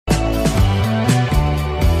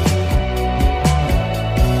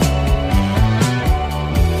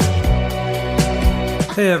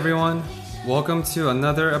Hey everyone, welcome to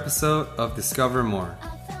another episode of Discover More,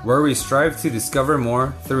 where we strive to discover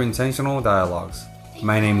more through intentional dialogues.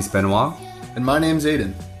 My name is Benoit. And my name's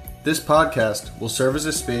Aiden. This podcast will serve as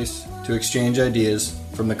a space to exchange ideas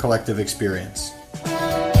from the collective experience.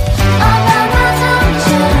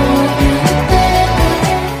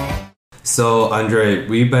 So Andre,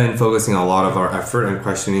 we've been focusing a lot of our effort and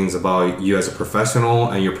questionings about you as a professional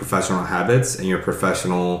and your professional habits and your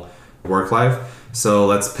professional work life. So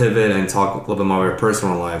let's pivot and talk a little bit more about your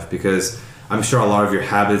personal life, because I'm sure a lot of your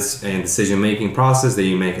habits and decision-making process that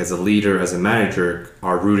you make as a leader, as a manager,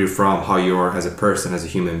 are rooted from how you are as a person, as a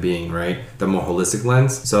human being, right? The more holistic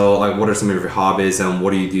lens. So what are some of your hobbies and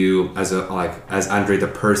what do you do as Andre the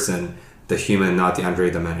person, the human, not the Andre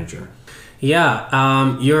the manager?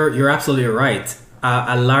 Yeah, you're absolutely right.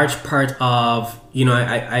 A large part of,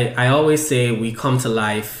 I always say we come to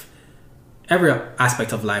life, every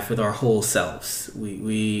aspect of life, with our whole selves.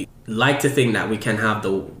 We like to think that we can have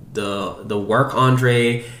the work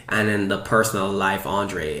Andre and then the personal life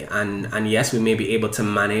Andre. And yes, we may be able to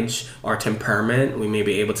manage our temperament. We may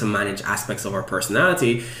be able to manage aspects of our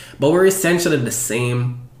personality, but we're essentially the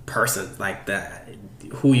same person.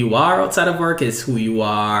 Who you are outside of work is who you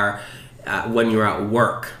are when you're at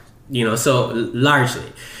work, so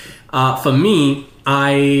largely. For me,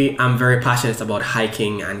 I am very passionate about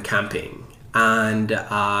hiking and camping. And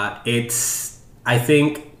I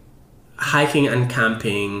think hiking and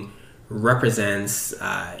camping represents,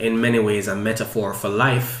 in many ways, a metaphor for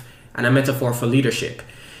life and a metaphor for leadership.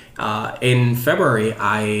 In February,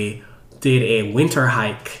 I did a winter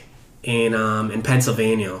hike in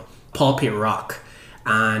Pennsylvania, Pulpit Rock.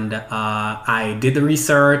 And I did the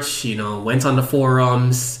research, went on the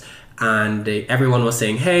forums, and everyone was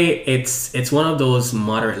saying, hey, it's one of those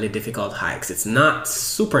moderately difficult hikes. It's not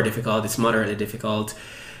super difficult, it's moderately difficult.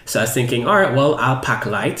 So I was thinking, all right, well, I'll pack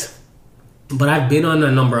light. But I've been on a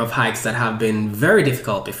number of hikes that have been very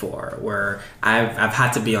difficult before, where I've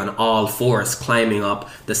had to be on all fours climbing up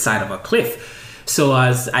the side of a cliff. So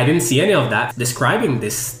as I didn't see any of that describing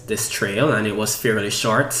this trail, and it was fairly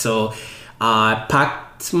short. So I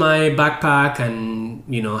packed my backpack and,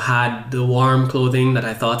 had the warm clothing that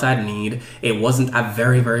I thought I'd need. It wasn't a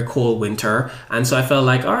very, very cold winter. And so I felt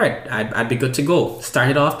like, all right, I'd be good to go.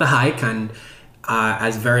 Started off the hike and I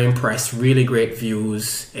was very impressed. Really great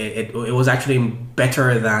views. It was actually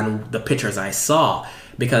better than the pictures I saw,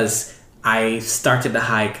 because I started the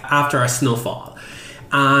hike after a snowfall.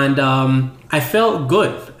 And I felt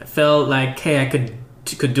good. I felt like, hey, I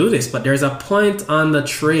could do this. But there's a point on the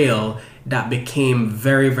trail that became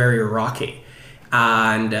very, very rocky.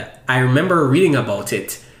 And I remember reading about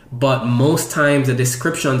it, but most times the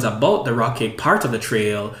descriptions about the rocky part of the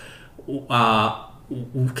trail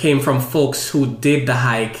came from folks who did the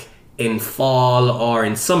hike in fall or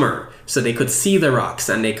in summer, so they could see the rocks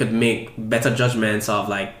and they could make better judgments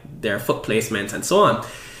of their foot placement and so on.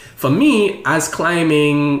 For me, as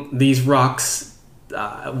climbing these rocks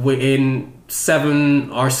within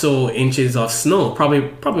 7 or so inches of snow,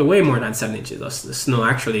 probably way more than 7 inches of snow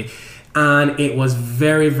actually, and it was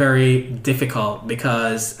very, very difficult,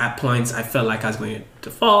 because at points I felt like I was going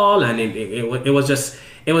to fall, and it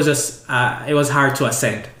was hard to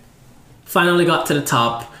ascend. Finally got to the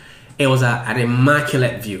top. It was an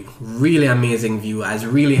immaculate view, really amazing view. I was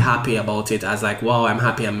really happy about it. I was like, wow, I'm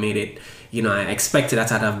happy I made it. I expected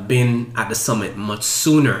that I'd have been at the summit much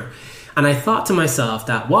sooner. And I thought to myself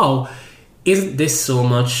that, wow, isn't this so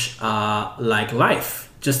much like life?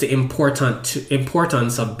 Just the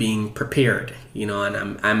importance of being prepared,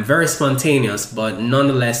 and I'm very spontaneous, but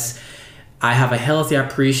nonetheless, I have a healthy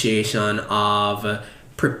appreciation of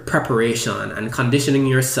preparation and conditioning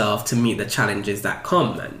yourself to meet the challenges that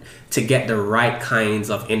come and to get the right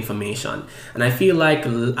kinds of information. And I feel like a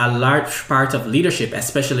large part of leadership,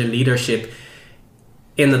 especially leadership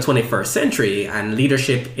in the 21st century and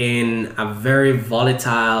leadership in a very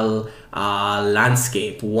volatile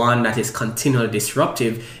landscape, one that is continually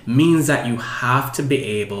disruptive, means that you have to be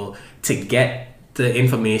able to get the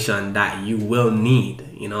information that you will need,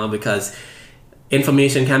 because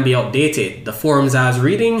information can be outdated. The forums I was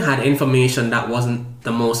reading had information that wasn't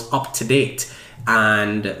the most up to date.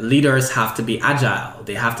 And leaders have to be agile.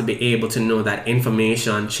 They have to be able to know that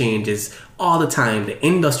information changes all the time. The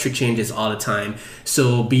industry changes all the time.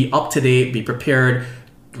 So be up to date, be prepared,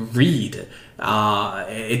 read.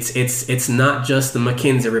 It's not just the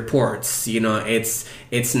McKinsey reports,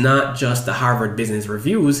 it's not just the Harvard Business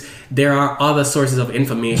Reviews. There are other sources of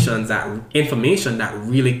information that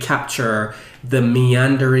really capture the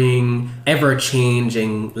meandering,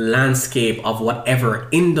 ever-changing landscape of whatever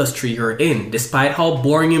industry you're in. Despite how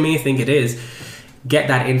boring you may think it is, get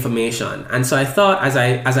that information. And so I thought, as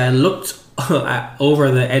I looked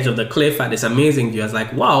over the edge of the cliff at this amazing view, I was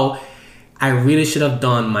like, wow, I really should have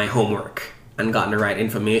done my homework and gotten the right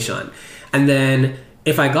information. And then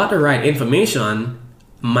if I got the right information,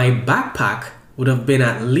 my backpack would have been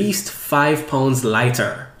at least 5 pounds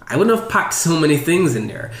lighter. I wouldn't have packed so many things in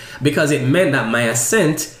there, because it meant that my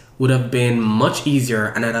ascent would have been much easier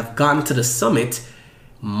and I'd have gotten to the summit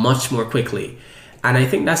much more quickly. And I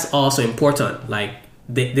think that's also important. Like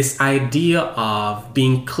this idea of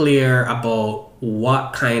being clear about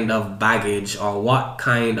what kind of baggage or what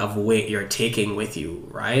kind of weight you're taking with you,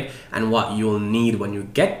 right? And what you'll need when you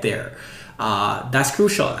get there. That's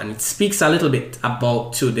crucial, and it speaks a little bit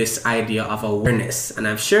about to this idea of awareness. And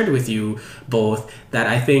I've shared with you both that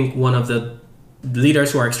I think one of the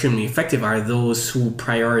leaders who are extremely effective are those who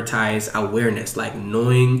prioritize awareness, like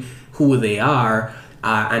knowing who they are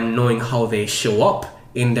and knowing how they show up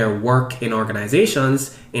in their work in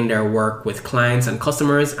organizations, in their work with clients and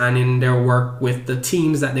customers, and in their work with the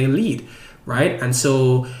teams that they lead, right? And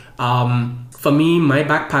so for me, my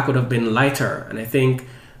backpack would have been lighter. And I think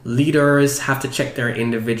leaders have to check their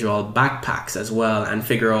individual backpacks as well and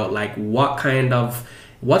figure out like what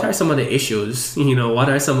are some of the issues, what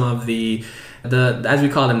are some of the as we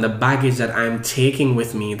call them, the baggage that I'm taking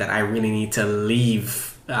with me that I really need to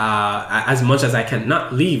leave as much as I can,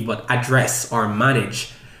 not leave, but address or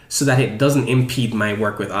manage, so that it doesn't impede my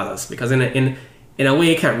work with others. Because in a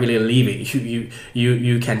way, you can't really leave it.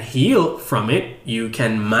 You can heal from it, you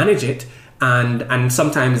can manage it, and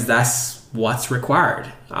sometimes that's what's required.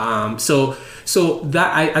 So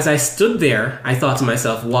that as I stood there, I thought to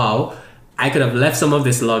myself, wow, I could have left some of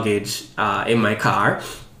this luggage in my car.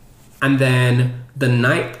 And then the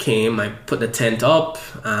night came, I put the tent up,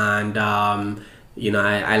 and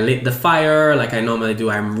I lit the fire like I normally do.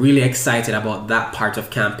 I'm really excited about that part of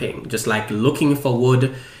camping, just like looking for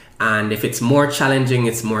wood. And if it's more challenging,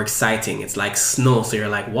 it's more exciting. It's like snow, so you're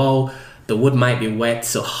like, whoa, the wood might be wet,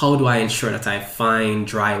 so how do I ensure that I find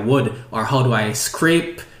dry wood? Or how do I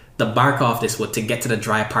scrape the bark off this wood to get to the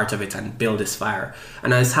dry part of it and build this fire?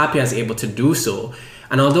 And I was happy I was able to do so.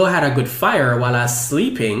 And although I had a good fire while I was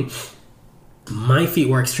sleeping, my feet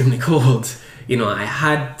were extremely cold. I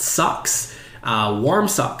had socks, warm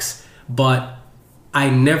socks, but I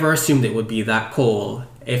never assumed it would be that cold.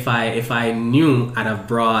 If I knew, I'd have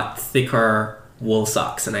brought thicker wool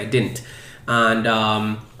socks, and I didn't.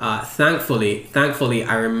 And thankfully,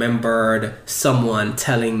 I remembered someone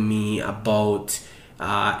telling me about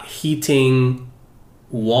heating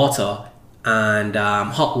water and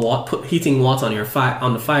hot water, heating water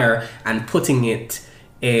on the fire and putting it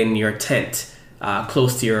in your tent.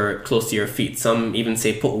 Close to your feet. Some even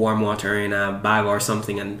say put warm water in a bag or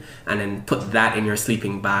something, and then put that in your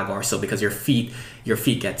sleeping bag or so, because your feet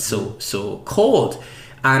get so cold.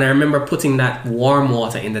 And I remember putting that warm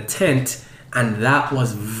water in the tent, and that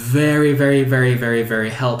was very, very, very, very, very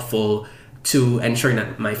helpful to ensuring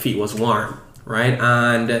that my feet was warm, right?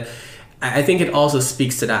 And I think it also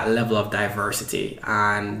speaks to that level of diversity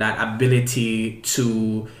and that ability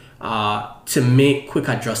to make quick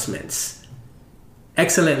adjustments.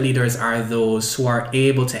 Excellent leaders are those who are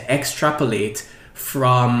able to extrapolate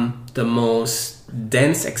from the most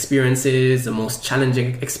dense experiences, the most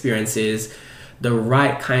challenging experiences, the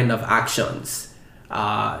right kind of actions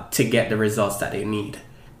to get the results that they need.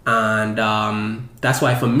 And that's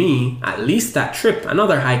why for me, at least that trip and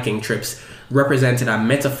other hiking trips represented a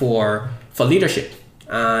metaphor for leadership.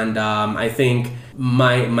 And I think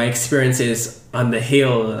my experiences on the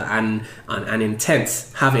hill and in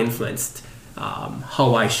tents have influenced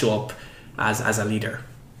how I show up as a leader.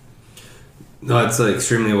 No, it's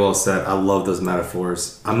extremely well said. I love those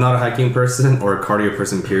metaphors. I'm not a hiking person or a cardio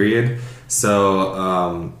person, period.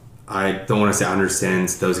 So I don't want to say I understand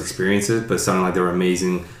those experiences, but it sounded like they were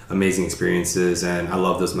amazing experiences, and I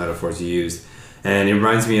love those metaphors you used. And it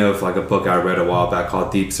reminds me of like a book I read a while back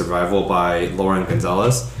called Deep Survival by Lauren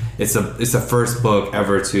Gonzalez. It's the first book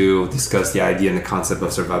ever to discuss the idea and the concept of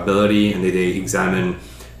survivability, and they examine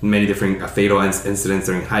many different fatal incidents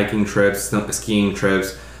during hiking trips, skiing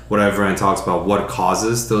trips, whatever, and talks about what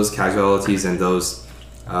causes those casualties and those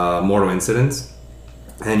mortal incidents.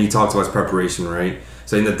 And he talks about preparation, right?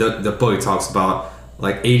 So in the book, it talks about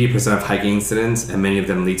like 80% of hiking incidents, and many of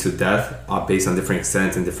them lead to death based on different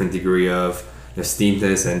extents and different degree of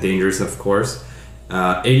steepness and dangerousness, of course.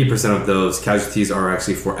 80% of those casualties are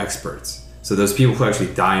actually for experts. So those people who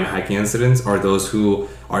actually die in hiking incidents are those who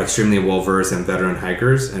are extremely well-versed and veteran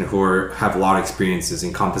hikers, and who have a lot of experiences,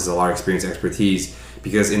 encompass a lot of experience, expertise,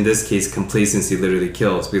 because in this case, complacency literally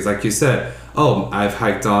kills. Because like you said, oh, I've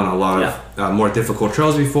hiked on a lot of more difficult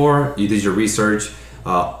trails before. You did your research.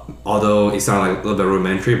 Although it sounded like a little bit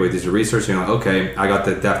rudimentary, but you did your research, you're like, okay, I got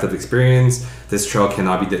the depth of experience. This trail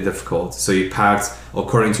cannot be difficult. So you packed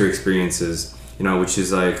according to your experiences, which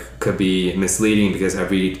is like, could be misleading because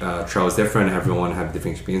every trail is different. Everyone have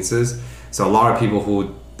different experiences. So a lot of people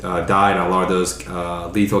who died, a lot of those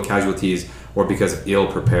lethal casualties were because of ill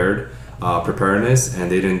preparedness, and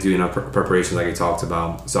they didn't do enough preparation like you talked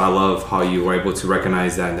about. So I love how you were able to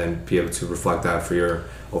recognize that and then be able to reflect that for your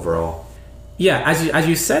overall. Yeah, as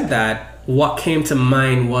you said that, what came to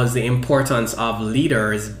mind was the importance of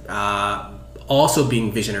leaders also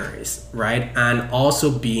being visionaries, right? And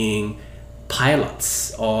also being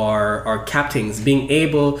pilots or captains, being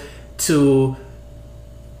able to,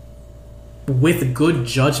 with good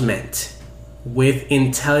judgment, with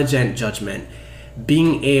intelligent judgment,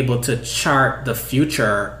 being able to chart the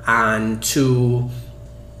future and to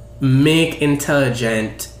make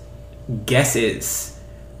intelligent guesses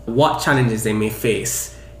what challenges they may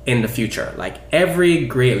face in the future. Like every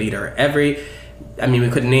great leader, we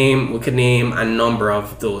could name a number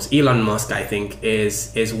of those. Elon Musk, I think,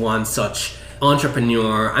 is one such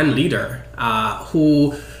entrepreneur and leader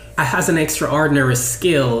who has an extraordinary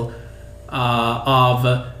skill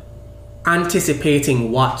of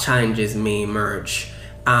anticipating what challenges may emerge.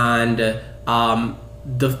 And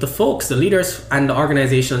the folks, the leaders and the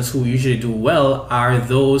organizations who usually do well are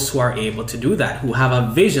those who are able to do that, who have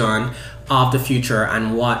a vision of the future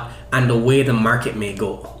and the way the market may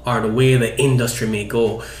go or the way the industry may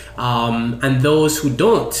go. And those who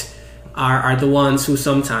don't are the ones who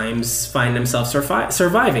sometimes find themselves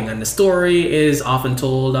surviving. And the story is often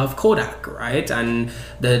told of Kodak, right? And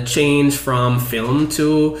the change from film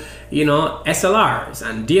to SLRs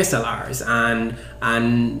and DSLRs,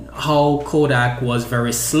 and how Kodak was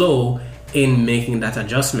very slow in making that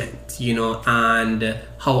adjustment, and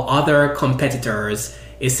how other competitors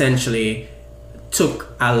essentially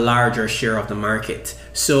took a larger share of the market.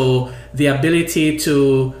 So the ability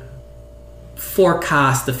to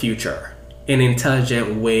forecast the future in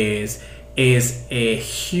intelligent ways is a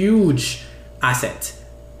huge asset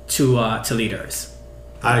to leaders.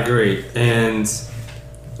 I agree, and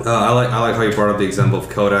I like how you brought up the example of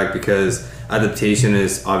Kodak, because adaptation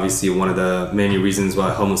is obviously one of the many reasons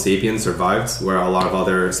why Homo sapiens survived, where a lot of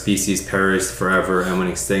other species perished forever and went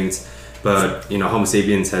extinct. But Homo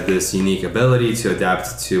sapiens had this unique ability to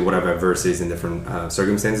adapt to whatever adversities in different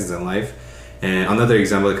circumstances in life. And another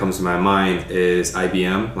example that comes to my mind is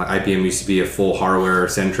IBM. Like IBM used to be a full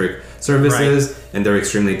hardware-centric services, right, and they're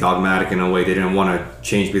extremely dogmatic in a way. They didn't want to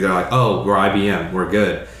change, but they're like, oh, we're IBM, we're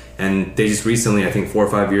good. And they just recently, I think 4 or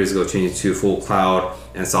 5 years ago, changed to full cloud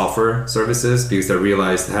and software services because they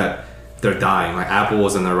realized that they're dying. Like Apple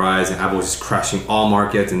was on the rise, and Apple was just crushing all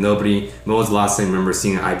markets, and when was the last time you remember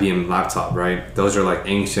seeing an IBM laptop, right? Those are like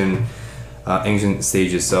ancient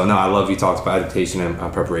stages. So no, I love you talked about adaptation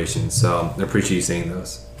and preparation. So I appreciate you saying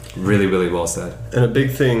those. Really, really well said. And a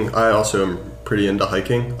big thing, I also am pretty into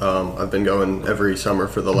hiking. I've been going every summer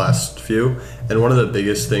for the last few, and one of the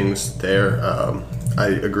biggest things there, I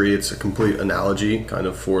agree, it's a complete analogy kind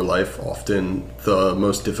of for life. Often the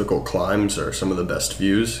most difficult climbs are some of the best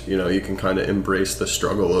views. You can kind of embrace the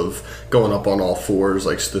struggle of going up on all fours.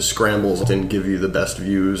 Like the scrambles didn't give you the best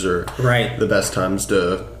views or the best times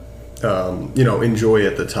to enjoy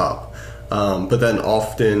at the top. But then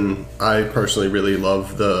often I personally really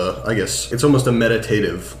love I guess it's almost a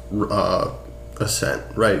meditative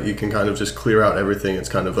ascent, right? You can kind of just clear out everything. It's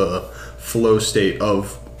kind of a flow state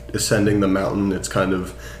of ascending the mountain. It's kind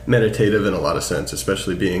of meditative in a lot of sense,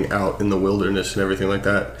 especially being out in the wilderness and everything like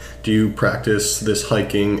that. Do you practice this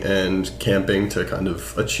hiking and camping to kind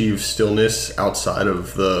of achieve stillness outside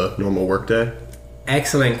of the normal workday?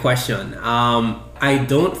 Excellent question. I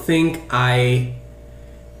don't think I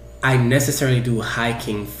necessarily do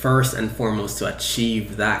hiking first and foremost to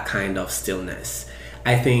achieve that kind of stillness.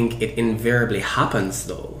 I think it invariably happens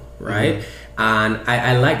though, right? Mm-hmm. And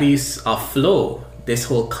I like the use of flow, this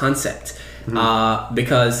whole concept,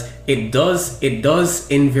 because it does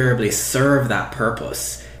invariably serve that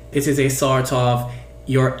purpose. This is a sort of,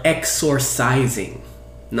 you're exorcising,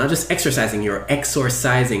 not just exercising, you're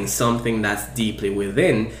exorcising something that's deeply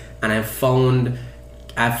within. And I've found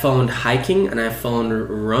hiking and I've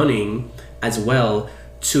found running as well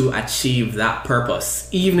to achieve that purpose,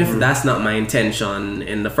 even if that's not my intention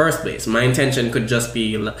in the first place. My intention could just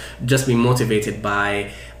be motivated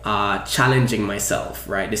by challenging myself,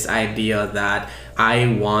 right? This idea that I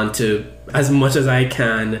want to, as much as I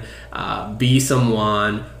can, be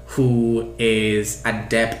someone who is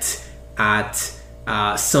adept at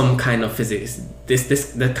some kind of physics,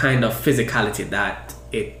 the kind of physicality that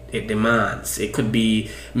it demands. It could be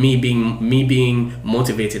me being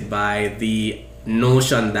motivated by the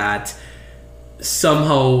notion that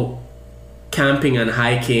somehow camping and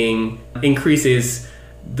hiking increases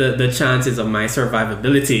the chances of my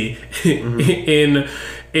survivability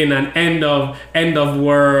in an end of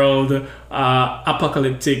world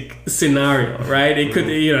apocalyptic scenario, right? It could,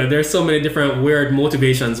 there's so many different weird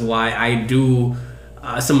motivations why I do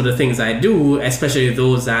some of the things I do, especially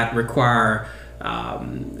those that require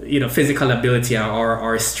physical ability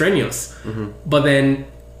or strenuous. But then,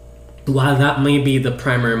 while that may be the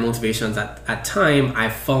primary motivations at time, I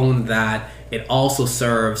found that it also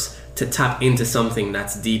serves to tap into something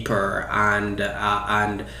that's deeper, and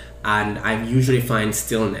I usually find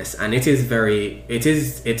stillness, and it is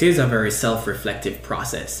a very self-reflective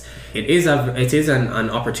process. It is an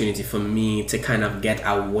opportunity for me to kind of get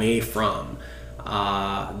away from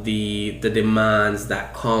the demands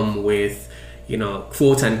that come with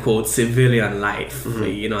quote unquote civilian life,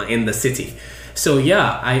 in the city. So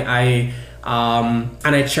yeah, I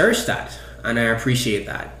cherish that and I appreciate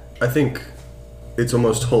that. I think it's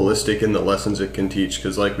almost holistic in the lessons it can teach,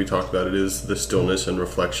 because like we talked about, it is the stillness and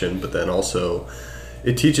reflection, but then also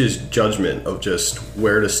it teaches judgment of just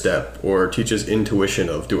where to step, or teaches intuition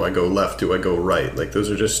of, do I go left, do I go right? Like,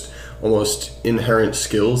 those are just almost inherent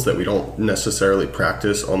skills that we don't necessarily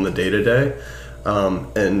practice on the day-to-day.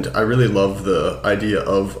 And I really love the idea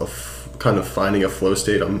of kind of finding a flow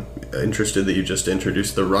state. I'm interested that you just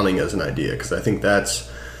introduced the running as an idea, because I think that's,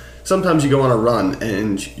 sometimes you go on a run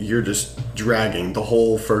and you're just dragging the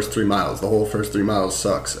whole first 3 miles. The whole first 3 miles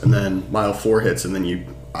sucks. And then mile 4 hits, and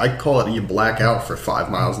then I call it, you black out for 5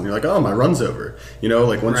 miles and you're like, oh, my run's over.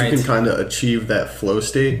 Like, once right. You can kind of achieve that flow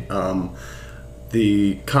state,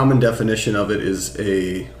 the common definition of it is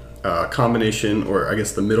a combination, or I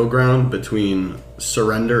guess the middle ground between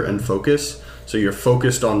surrender and focus. So you're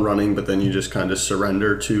focused on running, but then you just kind of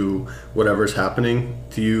surrender to whatever's happening.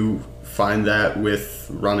 Do you find that with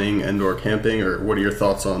running and or camping, or what are your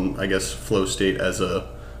thoughts on, I guess, flow state as a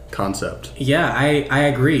concept? Yeah, I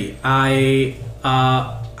agree. I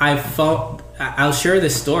felt, I'll share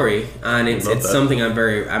this story, and it's something I'm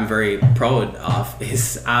very proud of.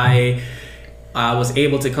 Is I was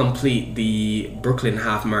able to complete the Brooklyn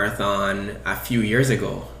Half Marathon a few years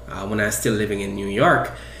ago when I was still living in New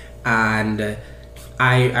York, and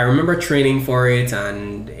I remember training for it,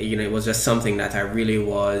 and it was just something that I really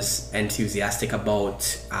was enthusiastic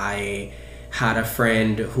about. I had a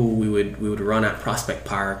friend who we would run at Prospect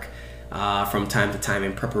Park from time to time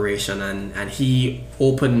in preparation, and he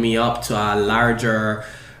opened me up to a larger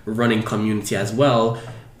running community as well,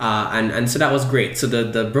 and so that was great. So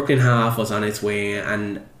the Brooklyn Half was on its way,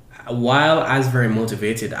 and while I was very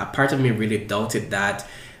motivated, a part of me really doubted that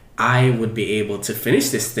I would be able to finish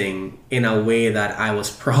this thing in a way that I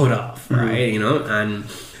was proud of, right? And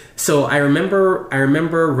so I remember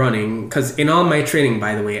running, because in all my training,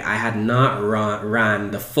 by the way, I had not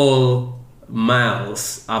ran the full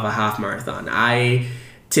miles of a half marathon. I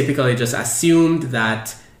typically just assumed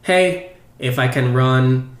that, hey, if I can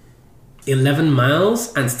run 11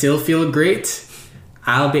 miles and still feel great,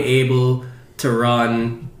 I'll be able to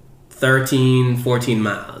run 13, 14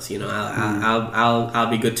 miles, I'll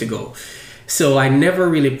be good to go. So I never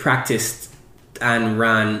really practiced and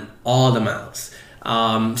ran all the miles.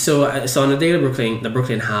 So on the day of the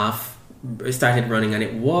Brooklyn Half, I started running, and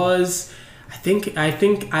it was, I think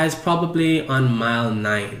I was probably on mile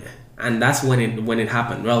 9, and that's when it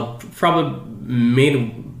happened. Well, probably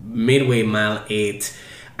midway mile 8,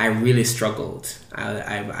 I really struggled.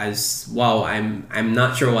 I was, wow, I'm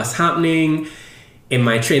not sure what's happening. In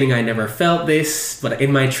my training, I never felt this, but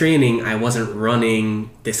in my training, I wasn't running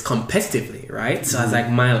this competitively, right? So I was like,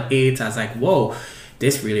 mile 8, I was like, whoa,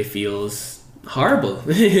 this really feels horrible.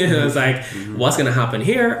 I was like, what's going to happen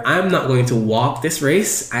here? I'm not going to walk this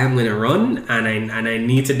race. I'm going to run, and I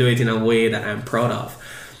need to do it in a way that I'm proud of.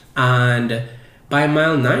 And by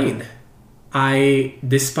mile 9,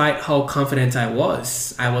 despite how confident I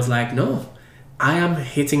was like, no, I am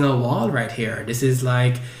hitting a wall right here. This is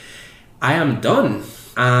like, I am done.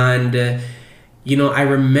 And, I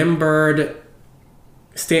remembered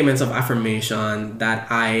statements of affirmation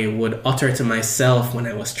that I would utter to myself when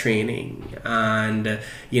I was training. And,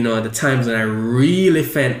 the times when I really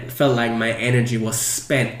felt like my energy was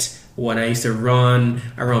spent, when I used to run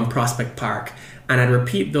around Prospect Park. And I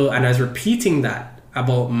was repeating that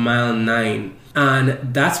about mile 9.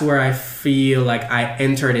 And that's where I feel like I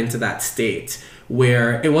entered into that state,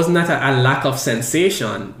 where it wasn't that a lack of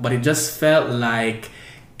sensation, but it just felt like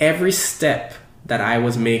every step that I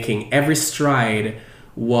was making, every stride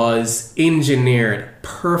was engineered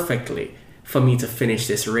perfectly for me to finish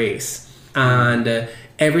this race. And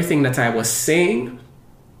everything that I was saying,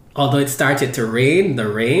 although it started to rain, the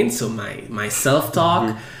rain, so my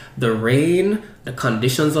self-talk, the rain, the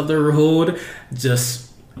conditions of the road,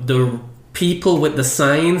 just the people with the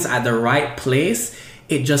signs at the right place,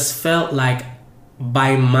 it just felt like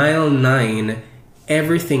by mile 9,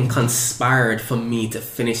 everything conspired for me to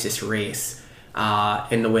finish this race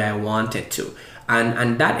in the way I wanted to.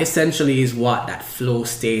 And that essentially is what that flow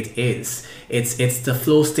state is. It's the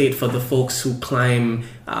flow state for the folks who climb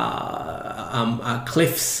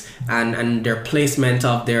cliffs and their placement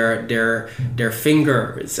of their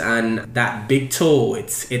fingers and that big toe.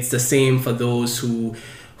 It's the same for those who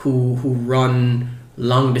run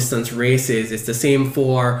long distance races. It's the same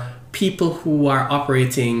for people who are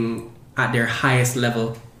operating at their highest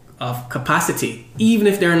level of capacity, even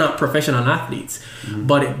if they're not professional athletes.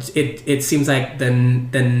 But it seems like the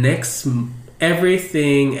next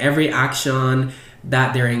everything, every action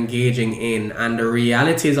that they're engaging in and the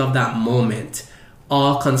realities of that moment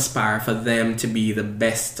all conspire for them to be the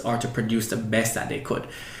best or to produce the best that they could.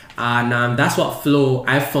 And that's what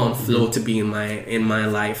I've found flow to be in my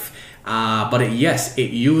life. But it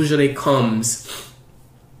usually comes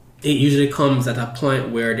at a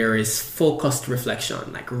point where there is focused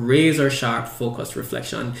reflection, like razor sharp focused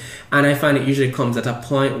reflection. And I find it usually comes at a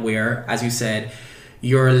point where, as you said,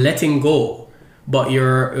 you're letting go. But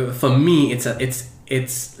for me,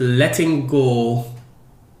 it's letting go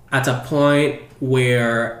at a point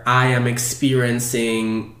where I am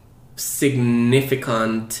experiencing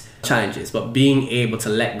significant challenges, but being able to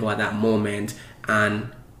let go at that moment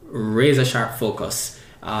and razor sharp focus.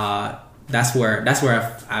 That's where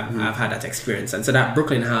I've had that experience. And so that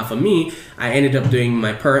Brooklyn half for me, I ended up doing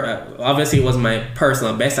my obviously it was my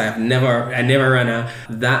personal best. I never ran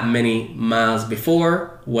that many miles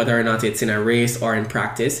before, whether or not it's in a race or in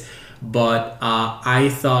practice. But I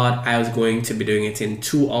thought I was going to be doing it in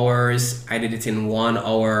 2 hours. I did it in 1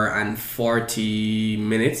 hour and 40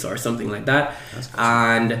 minutes or something like that.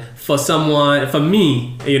 And for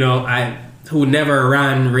me, who never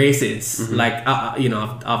ran races, like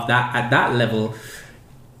of that at that level,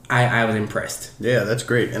 I was impressed. Yeah, that's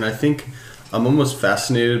great. And I think I'm almost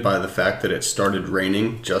fascinated by the fact that it started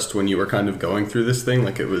raining just when you were kind of going through this thing.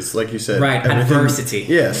 Like it was, like you said, right, adversity.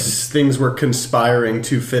 Yes, things were conspiring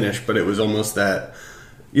to finish, but it was almost that,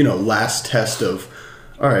 last test of,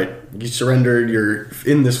 all right, you surrendered, you're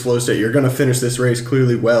in this flow state, you're going to finish this race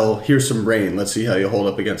clearly well, here's some rain, let's see how you hold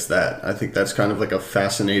up against that. I think that's kind of like a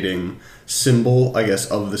fascinating symbol, I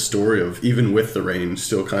guess, of the story of even with the rain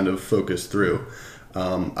still kind of focused through.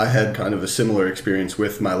 I had kind of a similar experience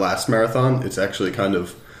with my last marathon. It's actually kind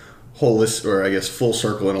of holistic, or I guess full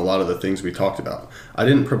circle in a lot of the things we talked about. I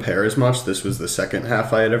didn't prepare as much. This was the second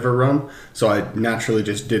half I had ever run, so I naturally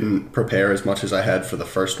just didn't prepare as much as I had for the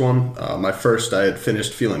first one. My first, I had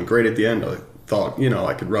finished feeling great at the end. I thought,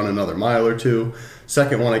 I could run another mile or two.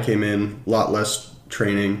 Second one, I came in, a lot less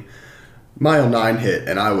training. Mile 9 hit,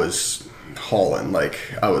 and I was hauling. Like,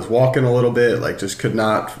 I was walking a little bit, like just could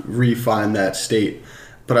not refine that state.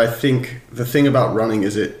 But I think the thing about running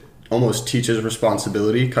is it almost teaches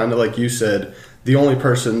responsibility. Kind of like you said, the only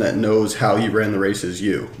person that knows how you ran the race is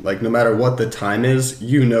you. Like, no matter what the time is, that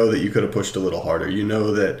you could have pushed a little harder.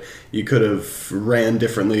 That you could have ran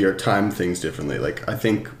differently or timed things differently. Like, I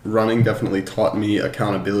think running definitely taught me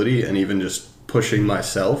accountability and even just pushing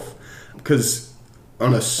myself. Because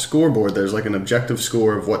on a scoreboard, there's like an objective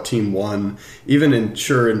score of what team won. Even in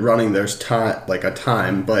running, there's time, like a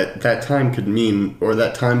time, but that time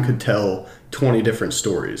could tell 20 different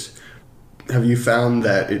stories. Have you found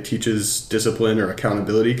that it teaches discipline or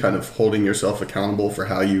accountability, kind of holding yourself accountable for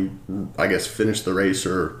how you, I guess, finish the race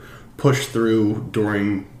or push through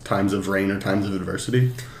during times of rain or times of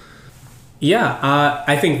adversity? Yeah,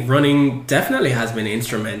 I think running definitely has been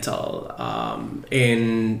instrumental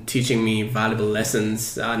in teaching me valuable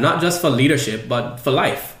lessons, not just for leadership, but for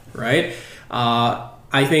life, right?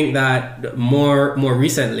 I think that more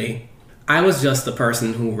recently, I was just the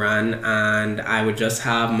person who ran, and I would just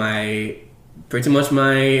have pretty much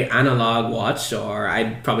my analog watch, or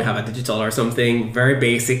I'd probably have a digital or something, very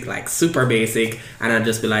basic, like super basic, and I'd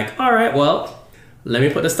just be like, all right, well, let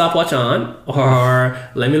me put the stopwatch on, or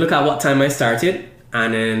let me look at what time I started,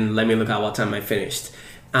 and then let me look at what time I finished.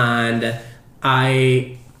 And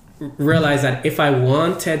I realized that if I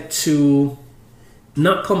wanted to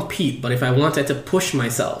not compete, but if I wanted to push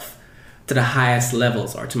myself to the highest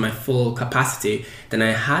levels or to my full capacity, then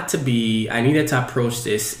I needed to approach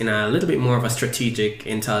this in a little bit more of a strategic,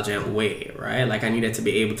 intelligent way, right? Like, I needed to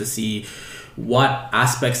be able to see what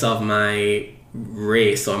aspects of my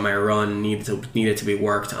race or my run needed to be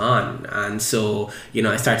worked on. And so,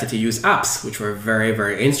 I started to use apps, which were very,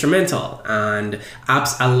 very instrumental. And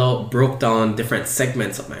apps broke down different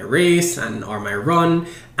segments of my race or my run,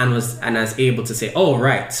 and I was able to say, oh,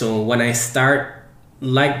 right, so when I start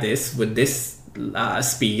like this with this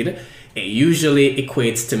speed, it usually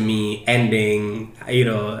equates to me ending,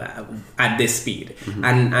 at this speed.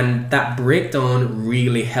 And that breakdown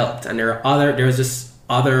really helped. And there's just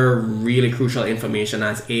other really crucial information I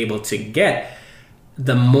was able to get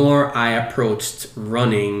the more I approached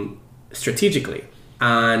running strategically.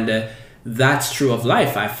 And that's true of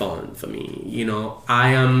life, I found, for me. I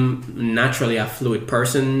am naturally a fluid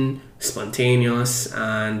person, spontaneous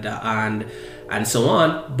and so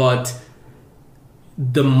on, but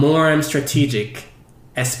the more I'm strategic,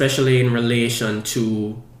 especially in relation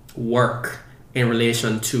to work, in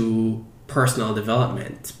relation to personal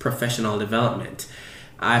development, professional development,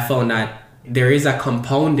 I found that there is a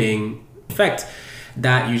compounding effect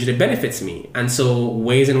that usually benefits me. And so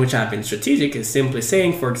ways in which I've been strategic is simply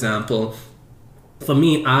saying, for example, for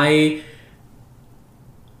me,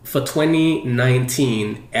 for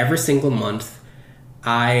 2019, every single month,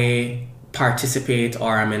 I participate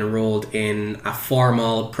or I'm enrolled in a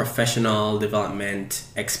formal professional development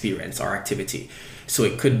experience or activity. So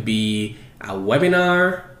it could be a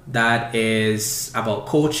webinar that is about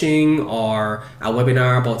coaching, or a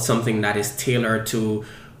webinar about something that is tailored to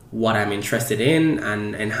what I'm interested in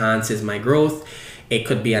and enhances my growth. It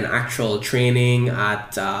could be an actual training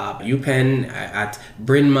at UPenn, at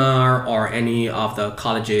Bryn Mawr, or any of the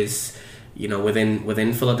colleges,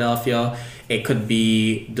 within Philadelphia. It could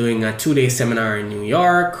be doing a 2-day seminar in New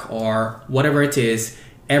York, or whatever it is.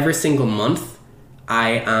 Every single month,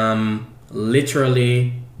 I am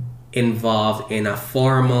literally involved in a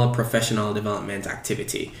formal professional development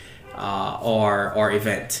activity or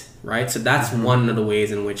event, right? So that's one of the ways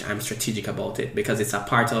in which I'm strategic about it, because it's a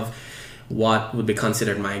part of what would be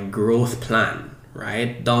considered my growth plan,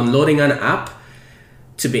 right? Downloading an app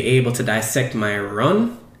to be able to dissect my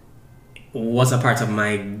run was a part of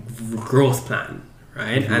my growth plan,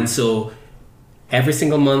 right? And so every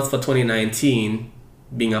single month for 2019,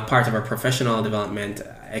 being a part of a professional development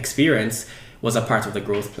experience was a part of the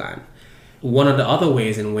growth plan. One of the other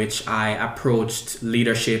ways in which I approached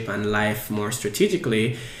leadership and life more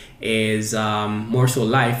strategically is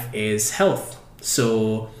is health.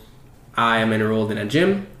 So I am enrolled in a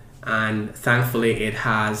gym, and thankfully it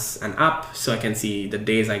has an app so I can see the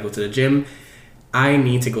days I go to the gym. I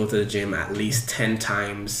need to go to the gym at least 10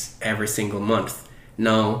 times every single month.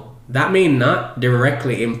 Now, that may not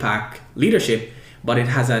directly impact leadership, but it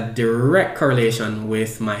has a direct correlation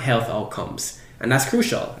with my health outcomes. And that's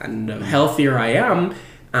crucial. And the healthier I am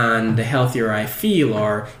and the healthier I feel,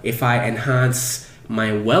 or if I enhance my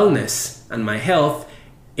wellness and my health,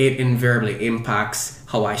 it invariably impacts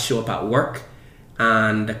how I show up at work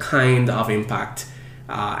and the kind of impact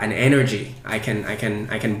and energy I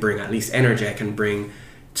can bring, at least energy I can bring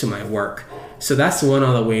to my work. So that's one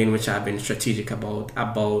other way in which I've been strategic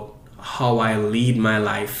about how I lead my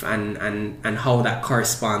life and how that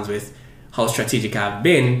corresponds with how strategic I've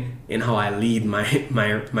been in how I lead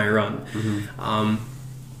my run.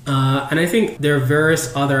 And I think there are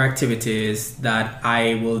various other activities that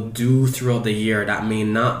I will do throughout the year that may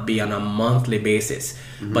not be on a monthly basis,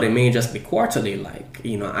 but it may just be quarterly.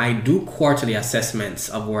 I do quarterly assessments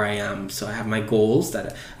of where I am. So I have my goals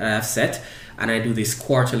that I have set, and I do these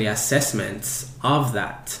quarterly assessments of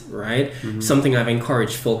that, right? Something I've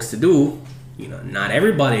encouraged folks to do, not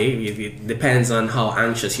everybody, it depends on how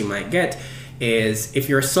anxious you might get, is if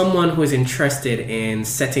you're someone who is interested in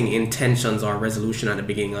setting intentions or resolution at the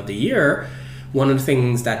beginning of the year, one of the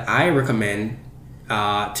things that I recommend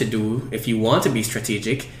to do if you want to be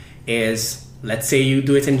strategic is, let's say you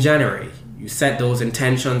do it in January. You set those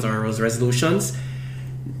intentions or those resolutions.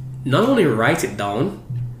 Not only write it down,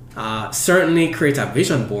 certainly create a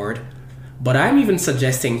vision board, but I'm even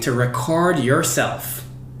suggesting to record yourself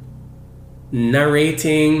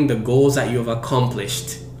narrating the goals that you have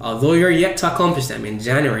accomplished. Although you're yet to accomplish them in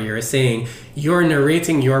January, you're saying you're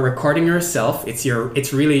narrating, you're recording yourself.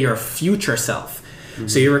 It's really your future self.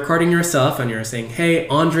 So you're recording yourself and you're saying, hey,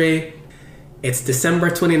 Andre, it's December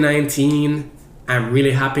 2019. I'm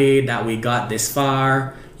really happy that we got this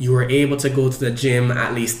far. You were able to go to the gym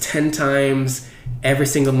at least 10 times every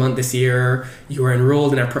single month this year. You were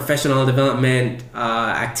enrolled in a professional development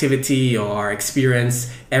activity or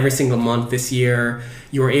experience every single month this year.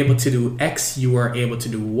 You were able to do X, you were able to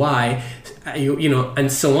do Y,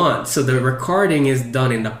 and so on. So the recording is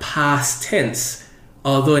done in the past tense,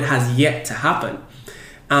 although it has yet to happen.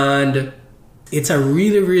 And it's a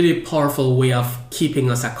really, really powerful way of keeping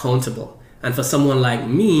us accountable. And for someone like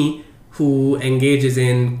me who engages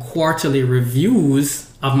in quarterly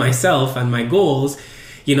reviews of myself and my goals,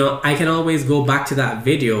 you know, I can always go back to that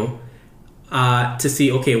video to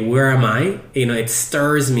see, okay, where am I? You know, it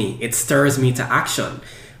stirs me to action.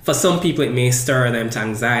 For some people, it may stir them to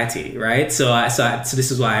anxiety, right? So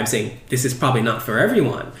this is why I'm saying this is probably not for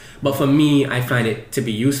everyone. But for me, I find it to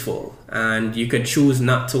be useful. And you could choose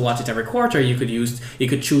not to watch it every quarter. You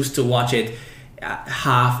could choose to watch it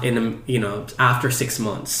half in, you know, after 6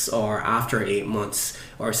 months or after 8 months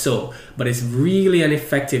or so. But it's really an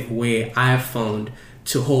effective way I've found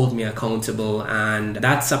to hold me accountable, and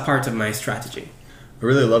that's a part of my strategy. I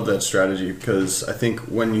really love that strategy, because I think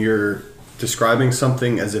when you're describing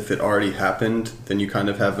something as if it already happened, then you kind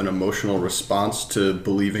of have an emotional response to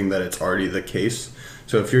believing that it's already the case.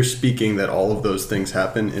 So if you're speaking that all of those things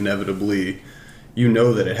happen, inevitably, you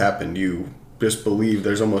know that it happened. You just believe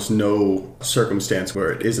there's almost no circumstance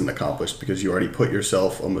where it isn't accomplished, because you already put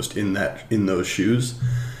yourself almost in those shoes.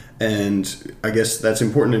 And I guess that's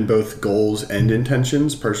important in both goals and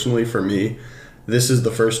intentions. Personally, for me, this is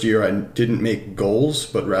the first year I didn't make goals,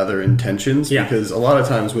 but rather intentions. Yeah. Because a lot of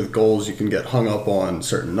times with goals, you can get hung up on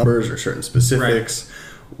certain numbers or certain specifics.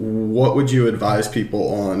 Right. What would you advise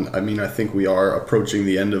people on? I mean, I think we are approaching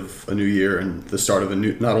the end of a new year and the start of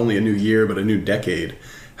not only a new year, but a new decade.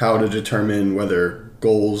 How to determine whether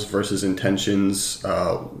goals versus intentions,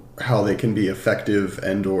 how they can be effective,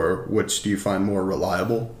 and or which do you find more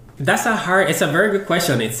reliable? It's a very good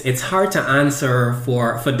question. It's hard to answer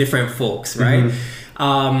for different folks, right?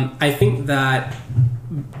 Mm-hmm. I think that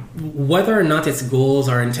whether or not it's goals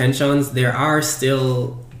or intentions, there are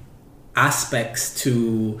still aspects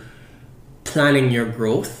to planning your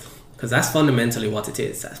growth, because that's fundamentally what it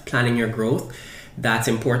is. That's planning your growth. That's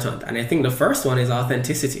important. And I think the first one is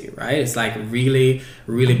authenticity, right? It's like really,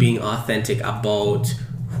 really being authentic about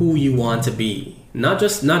who you want to be. Not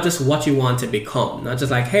just what you want to become. Not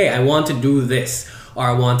just like, hey, I want to do this or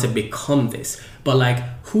I want to become this, but like,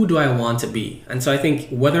 who do I want to be? And so I think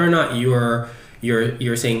whether or not you're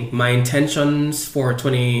saying my intentions for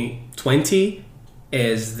 2020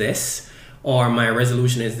 is this, or my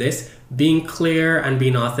resolution is this, being clear and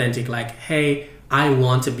being authentic, like, hey, I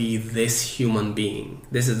want to be this human being.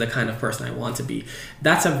 This is the kind of person I want to be.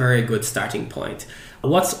 That's a very good starting point.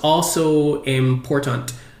 What's also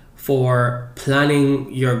important for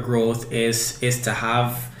planning your growth is to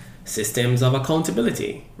have systems of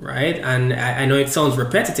accountability, right? And I know it sounds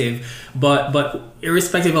repetitive, but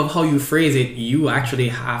irrespective of how you phrase it, you actually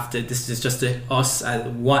have to. This is just us.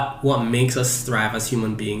 What makes us thrive as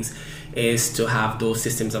human beings is to have those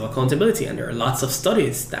systems of accountability, and there are lots of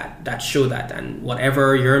studies that show that. And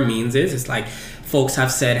whatever your means is, it's like folks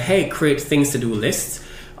have said, hey, create things to do lists.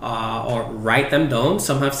 Or write them down.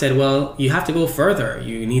 Some have said, well, you have to go further.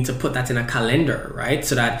 You need to put that in a calendar, right?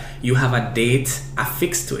 So that you have a date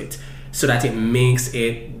affixed to it, so that it makes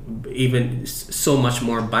it even so much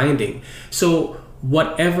more binding. So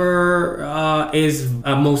whatever is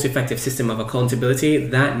a most effective system of accountability,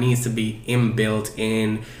 that needs to be inbuilt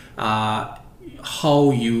in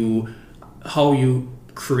how you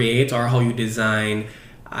create or how you design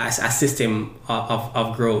a system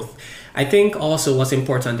of growth. I think also what's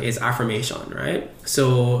important is affirmation, right?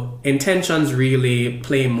 So intentions really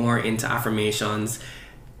play more into affirmations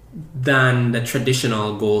than the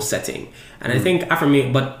traditional goal setting. And I think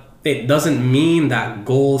but it doesn't mean that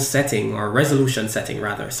goal setting or resolution setting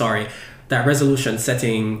that resolution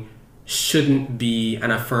setting shouldn't be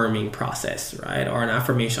an affirming process, right? Or an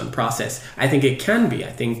affirmation process. I think it can be.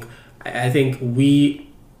 I think we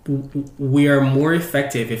are more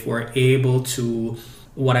effective if we're able to,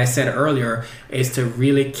 what I said earlier, is to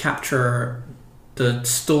really capture the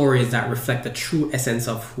stories that reflect the true essence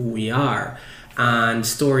of who we are, and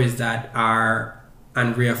stories that are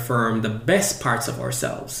and reaffirm the best parts of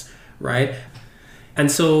ourselves, right?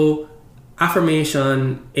 And so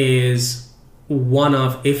affirmation is one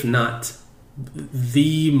of, if not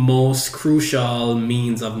the most crucial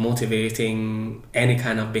means of motivating any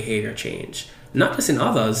kind of behavior change, not just in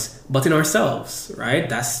others, but in ourselves, right?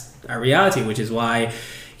 That's a reality, which is why,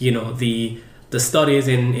 the studies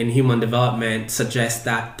in human development suggest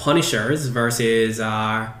that punishers versus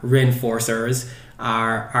reinforcers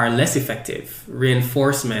are less effective.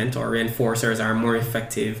 Reinforcement or reinforcers are more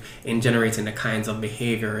effective in generating the kinds of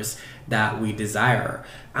behaviors that we desire.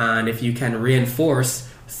 And if you can reinforce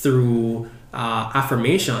through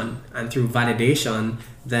affirmation and through validation,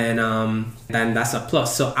 then that's a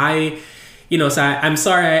plus. So I'm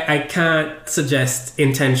sorry, I can't suggest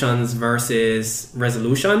intentions versus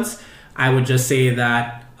resolutions. I would just say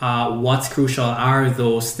that what's crucial are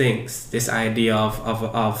those things. This idea of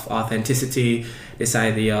authenticity, this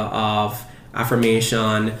idea of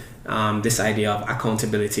affirmation, this idea of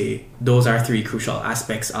accountability. Those are three crucial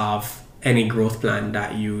aspects of any growth plan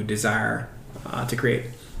that you desire to create.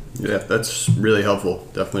 Yeah, that's really helpful.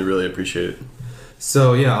 Definitely really appreciate it.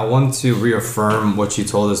 So yeah, I want to reaffirm what you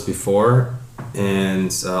told us before,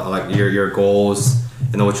 and like your goals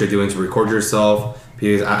and what you're doing to record yourself.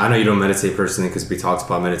 Because I know you don't meditate personally, because we talked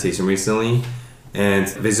about meditation recently, and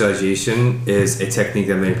visualization is a technique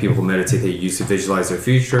that many people who meditate, they use to visualize their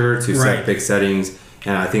future, to set big settings.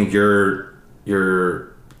 And I think your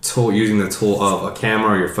tool, using the tool of a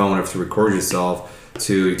camera or your phone to record yourself,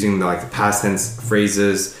 to using the past tense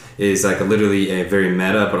phrases, is like literally a very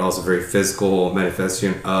meta but also very physical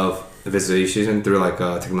manifestation of visualization through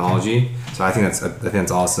technology. So I think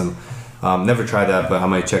that's awesome. Never tried that, but I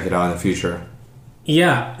might check it out in the future.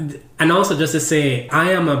 Yeah, and also just to say,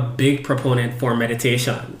 I am a big proponent for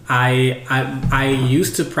meditation. I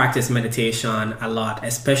used to practice meditation a lot,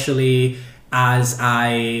 especially as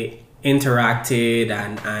I interacted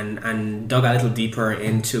and dug a little deeper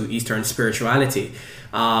into Eastern spirituality.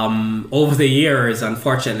 Over the years,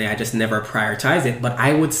 unfortunately, I just never prioritized it. But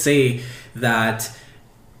I would say that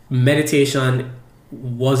meditation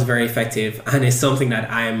was very effective, and it's something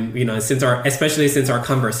that I'm, especially since our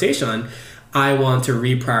conversation, I want to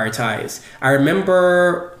reprioritize. I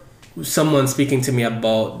remember someone speaking to me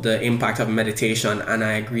about the impact of meditation, and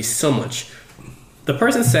I agree so much. The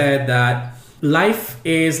person said that life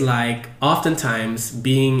is like oftentimes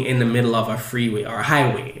being in the middle of a freeway or a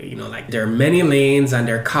highway. There are many lanes and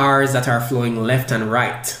there are cars that are flowing left and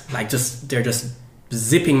right. They're just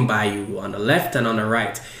zipping by you on the left and on the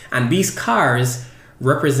right. And these cars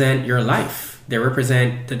represent your life. They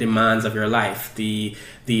represent the demands of your life, the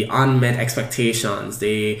unmet expectations.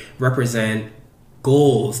 They represent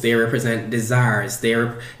goals. They represent desires. They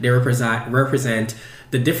represent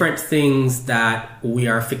the different things that we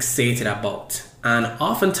are fixated about. And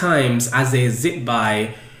oftentimes, as they zip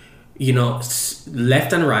by,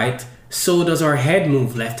 left and right, so does our head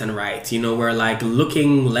move left and right. We're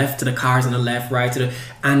looking left to the cars on the left, right to the,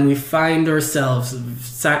 and we find ourselves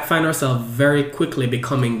very quickly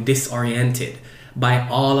becoming disoriented by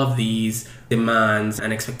all of these demands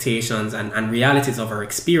and expectations and realities of our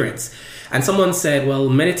experience. And someone said, well,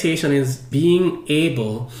 meditation is being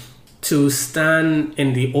able to stand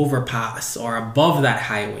in the overpass or above that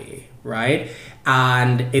highway, right?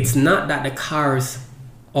 And it's not that the cars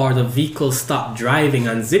or the vehicles stop driving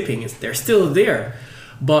and zipping, they're still there,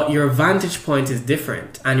 but your vantage point is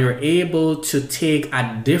different, and you're able to take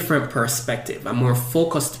a different perspective, a more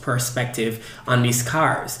focused perspective on these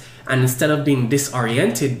cars. And instead of being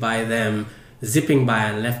disoriented by them zipping by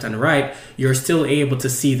and left and right, you're still able to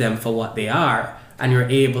see them for what they are, and you're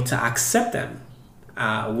able to accept them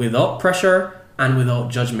without pressure and without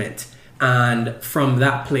judgment. And from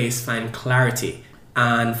that place, find clarity.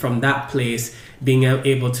 And from that place, being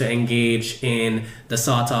able to engage in the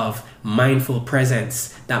sort of mindful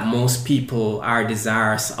presence that most people are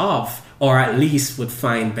desirous of, or at least would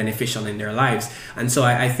find beneficial in their lives. And so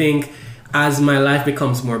I think as my life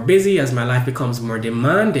becomes more busy, as my life becomes more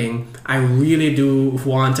demanding, I really do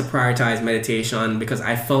want to prioritize meditation, because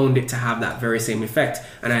I found it to have that very same effect.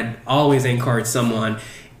 And I'd always encourage someone,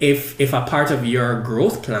 if a part of your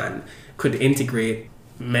growth plan could integrate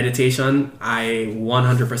meditation, I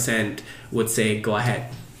 100% would say go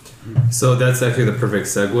ahead. So that's actually the perfect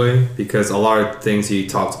segue, because a lot of things you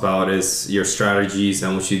talked about is your strategies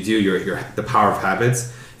and what you do, your the power of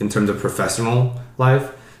habits in terms of professional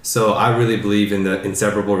life. So I really believe in the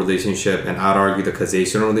inseparable relationship, and I'd argue the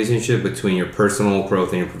causational relationship between your personal growth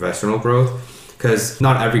and your professional growth, because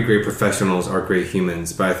not every great professionals are great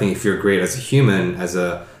humans, but I think if you're great as a human,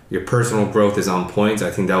 your personal growth is on point,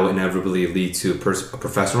 I think that will inevitably lead to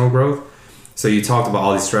professional growth. So you talked about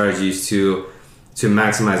all these strategies to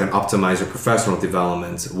maximize and optimize your professional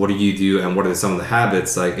development. What do you do, and what are some of the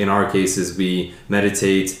habits? Like in our cases, we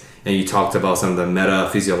meditate, and you talked about some of the meta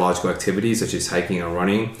physiological activities such as hiking and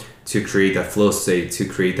running to create that flow state, to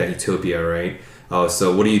create that utopia, right?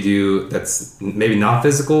 So what do you do that's maybe not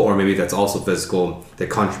physical, or maybe that's also physical, that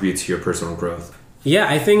contributes to your personal growth? Yeah,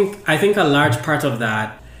 I think a large part of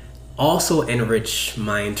that also enrich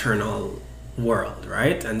my internal world,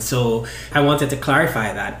 right? And so I wanted to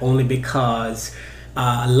clarify that, only because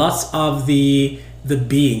lots of the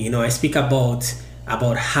being, I speak about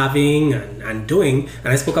having and doing, and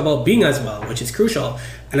I spoke about being as well, which is crucial.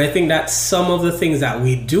 And I think that some of the things that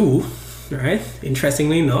we do, right,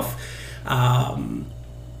 interestingly enough,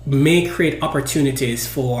 may create opportunities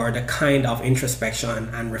for the kind of introspection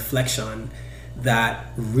and reflection that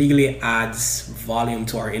really adds volume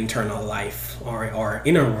to our internal life or our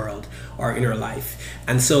inner world, our inner life.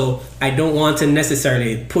 And so I don't want to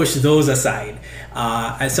necessarily push those aside.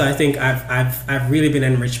 And so I think I've really been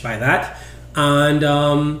enriched by that.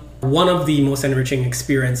 And one of the most enriching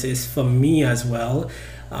experiences for me as well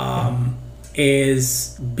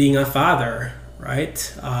is being a father,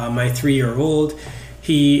 right? My 3-year-old,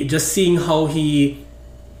 he just seeing how he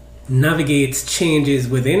navigates changes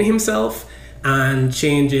within himself and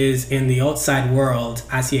changes in the outside world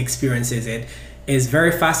as he experiences it is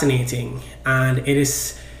very fascinating, and it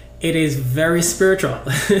is very spiritual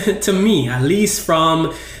to me, at least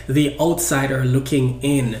from the outsider looking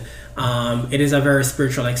in. It is a very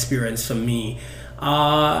spiritual experience for me.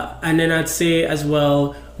 And then I'd say as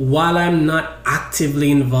well, while I'm not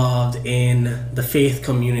actively involved in the faith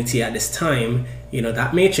community at this time,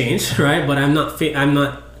 that may change, right? But I'm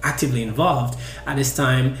not actively involved at this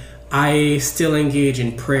time. I still engage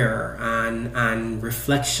in prayer and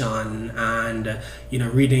reflection and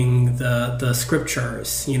reading the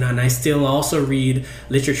scriptures, and I still also read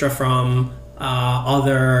literature from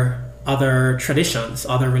other traditions,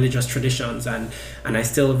 other religious traditions, and I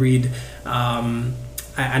still read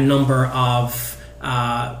a number of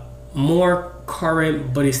more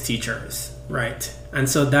current Buddhist teachers, right? And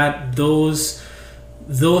so that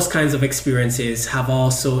those kinds of experiences have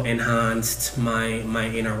also enhanced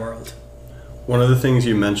my inner world. One of the things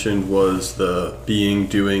you mentioned was the being,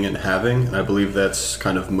 doing, and having, and I believe that's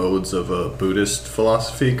kind of modes of a Buddhist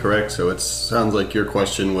philosophy, correct? So it sounds like your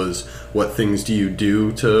question was, what things do you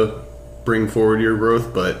do to bring forward your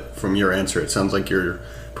growth? But from your answer, it sounds like you're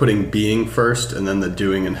putting being first, and then the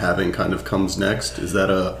doing and having kind of comes next. Is that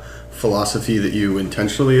a philosophy that you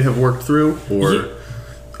intentionally have worked through, or... Yeah.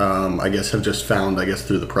 I guess have just found,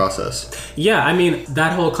 through the process? Yeah, I mean,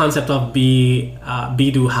 that whole concept of be,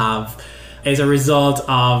 do, have is a result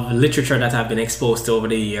of literature that I've been exposed to over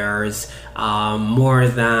the years, more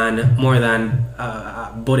than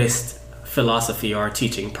Buddhist philosophy or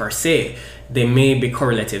teaching per se. There may be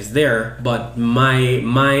correlatives there, but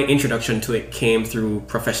my introduction to it came through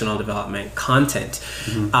professional development content.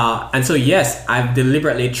 Mm-hmm. And so, yes, I've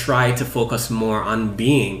deliberately tried to focus more on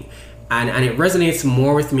being. And it resonates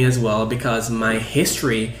more with me as well because my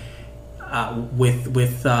history with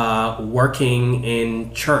working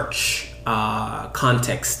in church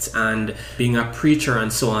contexts and being a preacher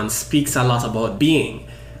and so on speaks a lot about being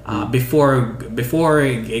before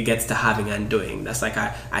it gets to having and doing. That's like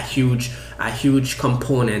a huge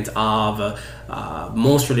component of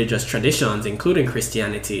most religious traditions, including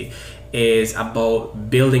Christianity, is about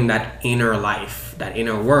building that inner life, that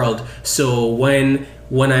inner world. So when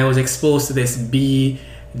I was exposed to this be,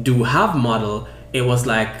 do, have model, it was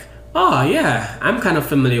like, oh yeah, I'm kind of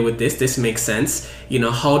familiar with this. This makes sense.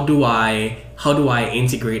 How do I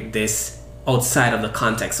integrate this outside of the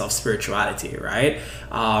context of spirituality, right?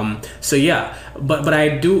 So yeah, but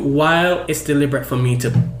I do, while it's deliberate for me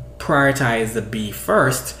to prioritize the be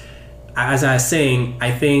first, as I was saying,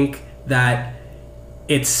 I think that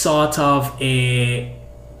it's sort of a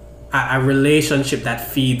relationship that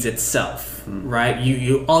feeds itself. Right?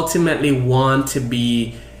 You ultimately want to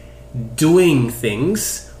be doing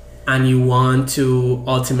things, and you want to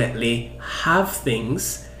ultimately have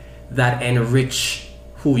things that enrich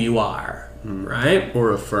who you are, right? Or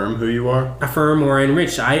affirm who you are. Affirm or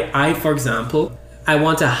enrich. I, for example, I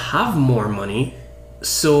want to have more money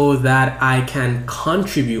so that I can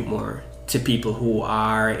contribute more to people who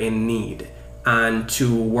are in need and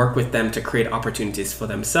to work with them to create opportunities for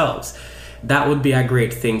themselves. That would be a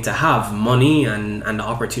great thing to have, money and the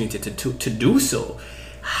opportunity to do so.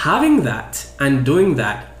 Having that and doing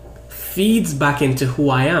that feeds back into who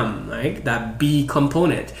I am, right? That be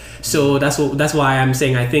component. So that's why I'm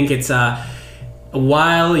saying I think it's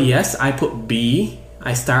while yes, I put be,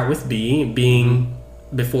 I start with being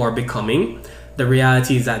before becoming. The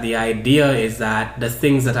reality is that the idea is that the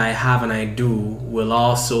things that I have and I do will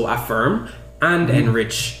also affirm and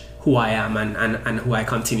enrich who I am and who I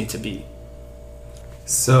continue to be.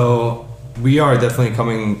 So we are definitely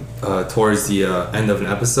coming towards the end of an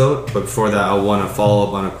episode, but before that I want to follow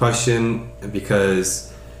up on a question,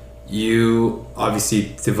 because you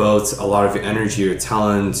obviously devote a lot of your energy, your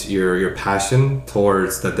talent, your passion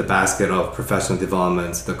towards the basket of professional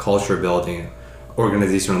development, the culture building,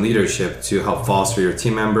 organizational leadership to help foster your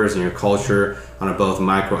team members and your culture on a both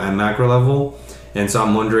micro and macro level. And so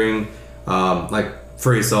I'm wondering,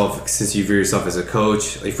 for yourself, since you view yourself as a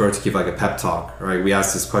coach, if you were to give a pep talk, right? We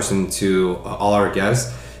ask this question to all our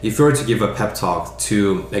guests. If you were to give a pep talk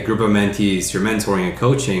to a group of mentees you're mentoring and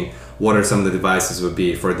coaching, what are some of the advices would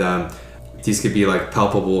be for them? These could be like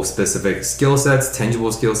palpable, specific skill sets,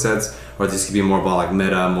 tangible skill sets, or this could be more about like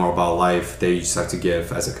meta, more about life that you just have to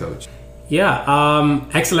give as a coach. Yeah,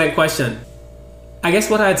 excellent question. I guess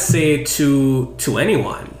what I'd say to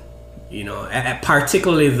anyone,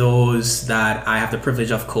 particularly those that I have the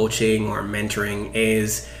privilege of coaching or mentoring,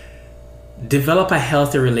 is develop a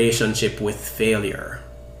healthy relationship with failure.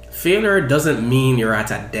 Failure doesn't mean you're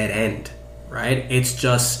at a dead end, right? It's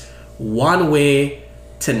just one way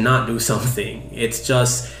to not do something. It's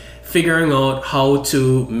just figuring out how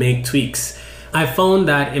to make tweaks. I found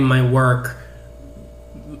that in my work,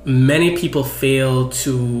 many people fail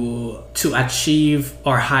to achieve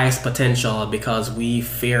our highest potential because we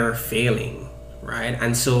fear failing, right?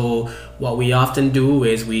 And so what we often do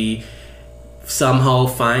is we somehow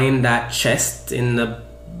find that chest in the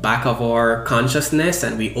back of our consciousness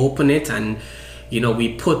and we open it, and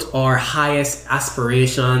we put our highest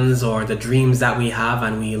aspirations or the dreams that we have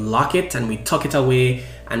and we lock it and we tuck it away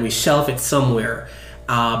and we shelf it somewhere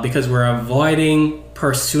because we're avoiding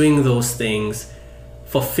pursuing those things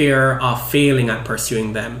for fear of failing at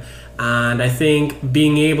pursuing them. And I think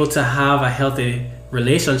being able to have a healthy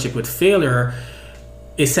relationship with failure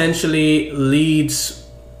essentially leads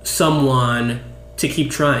someone to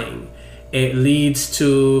keep trying. It leads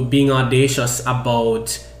to being audacious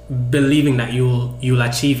about believing that you'll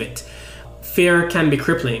achieve it. Fear can be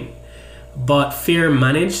crippling, but fear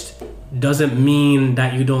managed doesn't mean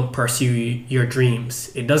that you don't pursue your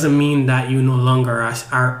dreams. It doesn't mean that you no longer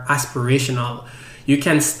are aspirational. You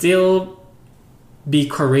can still be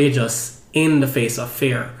courageous in the face of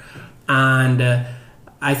fear. And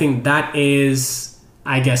I think that is,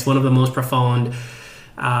 I guess, one of the most profound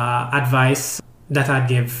advice that I'd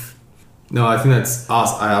give. No, I think that's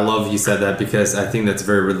awesome. I love you said that because I think that's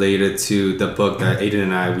very related to the book that Aiden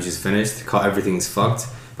and I we just finished called Everything's Fucked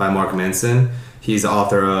by Mark Manson. He's the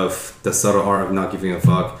author of The Subtle Art of Not Giving a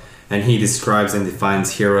Fuck. And he describes and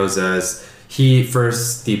defines heroes as, he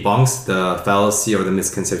first debunks the fallacy or the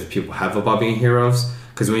misconception people have about being heroes.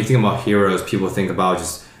 Because when you think about heroes, people think about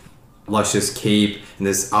just luscious cape in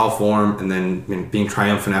this out form and then being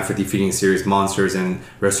triumphant after defeating serious monsters and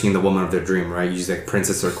rescuing the woman of their dream, right? Usually like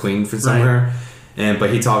princess or queen from somewhere. Right.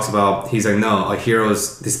 But he talks about, he's like, no, a hero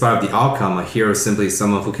is, despite of the outcome, a hero is simply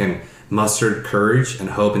someone who can muster courage and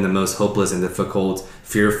hope in the most hopeless and difficult,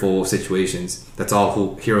 fearful situations. That's all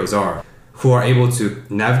who heroes are. Who are able to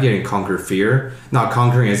navigate and conquer fear. Not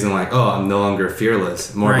conquering isn't like, oh, I'm no longer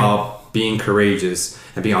fearless. More about being courageous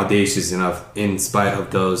and being audacious enough in spite of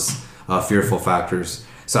those fearful factors.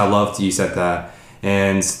 So I loved you said that.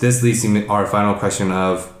 And this leads to our final question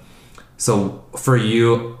of, so for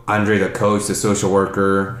you, Andre, the coach, the social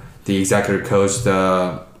worker, the executive coach,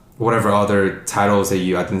 the whatever other titles that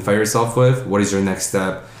you identify yourself with, what is your next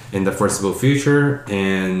step in the foreseeable future?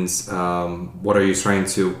 And what are you trying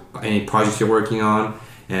to, any projects you're working on?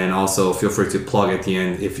 And also feel free to plug at the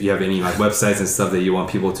end if you have any like websites and stuff that you want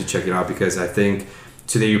people to check it out, because I think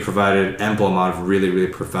today you provided ample amount of really,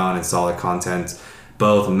 really profound and solid content,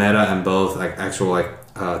 both meta and both like actual like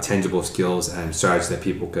tangible skills and strategies that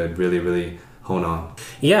people could really, really hone on.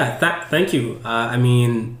 Yeah, thank you. I'd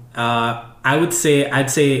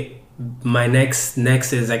say my next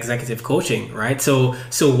is executive coaching, right? So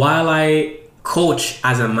while I coach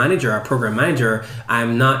as a manager, a program manager,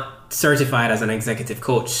 I'm not certified as an executive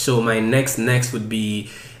coach. So my next would be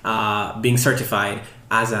being certified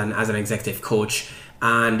as an executive coach.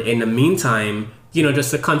 And in the meantime,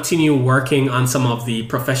 just to continue working on some of the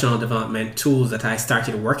professional development tools that I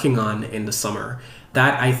started working on in the summer.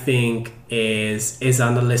 That I think is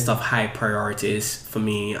on the list of high priorities for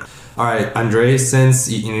me. All right, Andre, since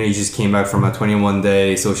you just came back from a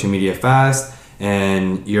 21-day social media fast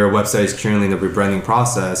and your website is currently in the rebranding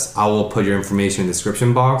process, I will put your information in the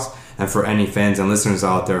description box. And for any fans and listeners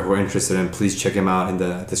out there who are interested in, please check him out in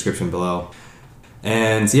the description below.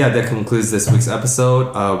 And yeah, that concludes this week's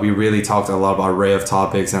episode. We really talked a lot about an array of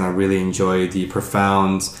topics, and I really enjoyed the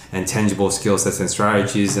profound and tangible skill sets and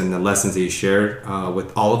strategies and the lessons that you shared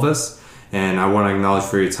with all of us. And I want to acknowledge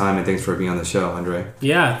for your time and thanks for being on the show, Andre.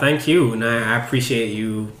 Yeah, thank you. And I appreciate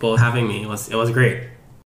you both having me. It was great.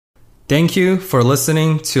 Thank you for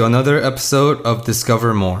listening to another episode of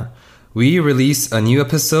Discover More. We release a new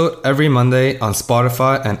episode every Monday on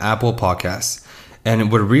Spotify and Apple Podcasts,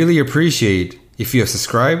 and would really appreciate if you have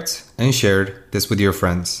subscribed and shared this with your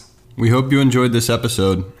friends. We hope you enjoyed this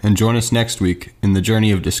episode and join us next week in the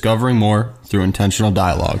journey of discovering more through intentional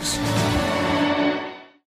dialogues.